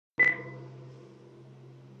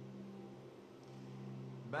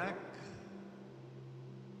back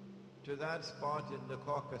to that spot in the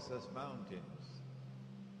Caucasus Mountains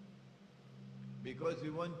because we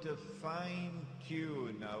want to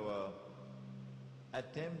fine-tune our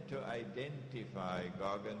attempt to identify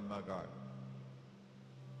Gog and Magog.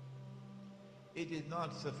 It is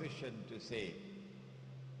not sufficient to say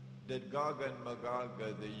that Gog and Magog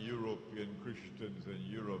are the European Christians and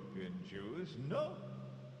European Jews. No,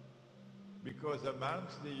 because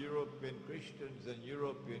amongst the European Christians and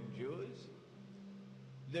European Jews,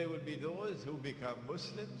 there will be those who become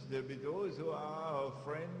Muslims, there will be those who are our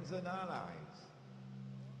friends and allies.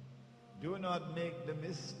 Do not make the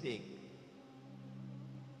mistake.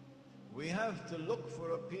 We have to look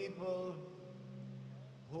for a people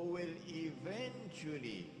who will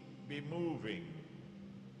eventually be moving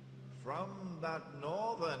from that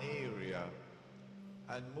northern area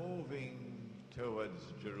and moving towards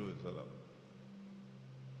Jerusalem.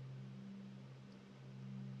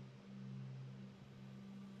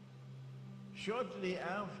 Shortly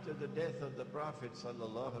after the death of the Prophet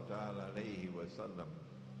sallallahu alaihi wasallam,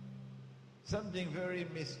 something very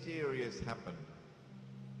mysterious happened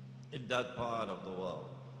in that part of the world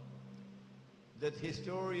that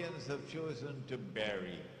historians have chosen to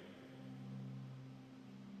bury.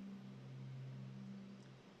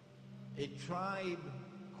 A tribe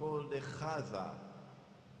called the Khaza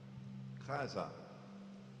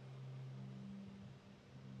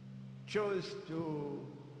chose to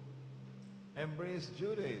embrace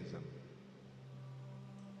Judaism.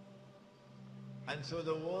 And so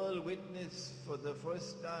the world witnessed for the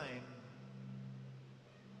first time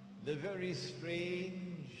the very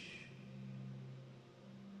strange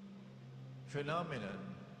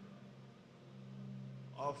phenomenon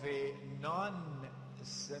of a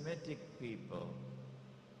non-Semitic people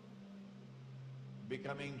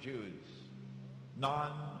becoming Jews.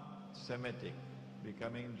 Non-Semitic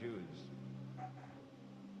becoming Jews.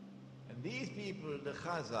 And these people, the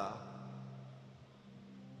Khaza,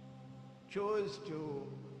 chose to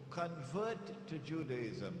convert to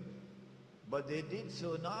Judaism, but they did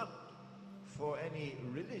so not for any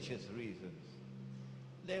religious reasons.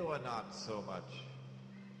 They were not so much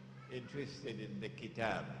interested in the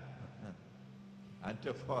Kitab and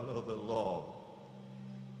to follow the law.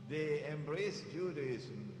 They embraced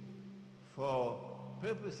Judaism for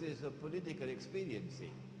purposes of political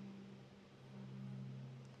expediency.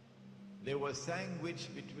 They were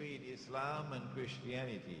sandwiched between Islam and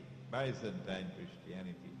Christianity, Byzantine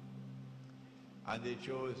Christianity, and they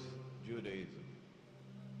chose Judaism.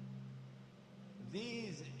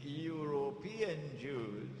 These European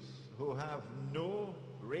Jews who have no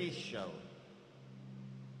racial,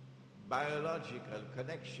 biological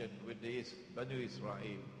connection with the Banu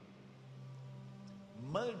Israel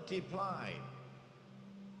multiplied.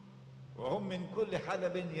 وَهُمْ مِنْ كُلِّ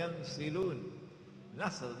حَلَبٍ يَنْسِلُونَ.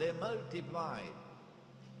 Nasl, they multiplied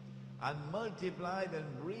and multiplied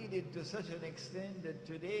and breeded to such an extent that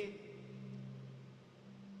today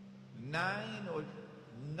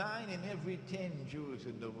 9 in every 10 Jews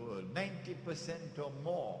in the world, 90% or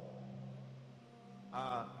more,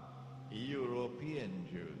 are European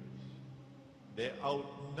Jews. They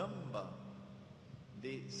outnumber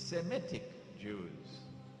the Semitic Jews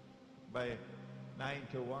by 9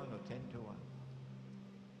 to 1 or 10 to 1.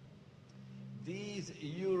 These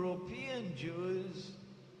European Jews,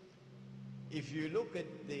 if you look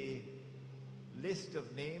at the list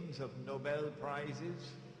of names of Nobel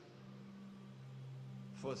Prizes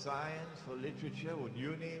for science, for literature, would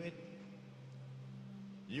you name it,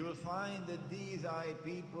 you will find that these are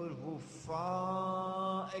people who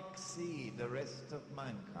far exceed the rest of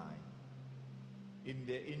mankind in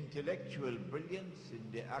their intellectual brilliance,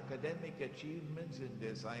 in their academic achievements, in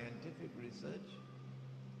their scientific research.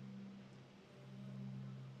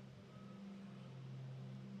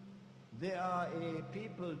 They are a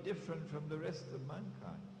people different from the rest of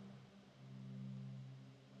mankind.